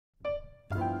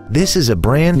This is a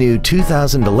brand new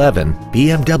 2011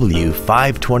 BMW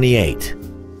 528.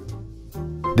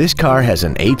 This car has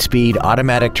an 8-speed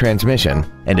automatic transmission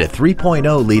and a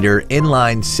 3.0-liter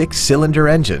inline 6-cylinder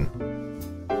engine.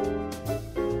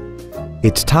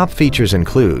 Its top features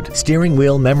include steering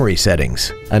wheel memory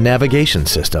settings, a navigation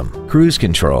system, cruise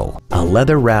control, a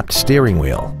leather-wrapped steering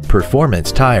wheel,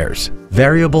 performance tires,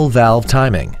 variable valve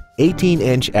timing,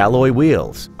 18-inch alloy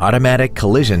wheels, automatic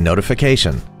collision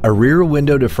notification, a rear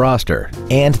window defroster,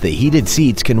 and the heated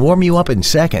seats can warm you up in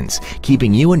seconds,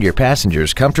 keeping you and your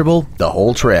passengers comfortable the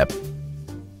whole trip.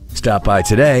 Stop by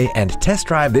today and test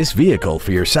drive this vehicle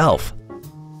for yourself.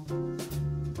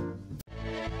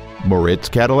 Moritz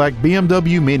Cadillac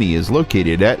BMW Mini is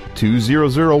located at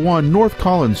 2001 North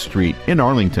Collins Street in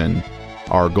Arlington.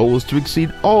 Our goal is to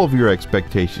exceed all of your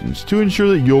expectations to ensure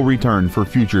that you'll return for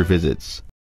future visits.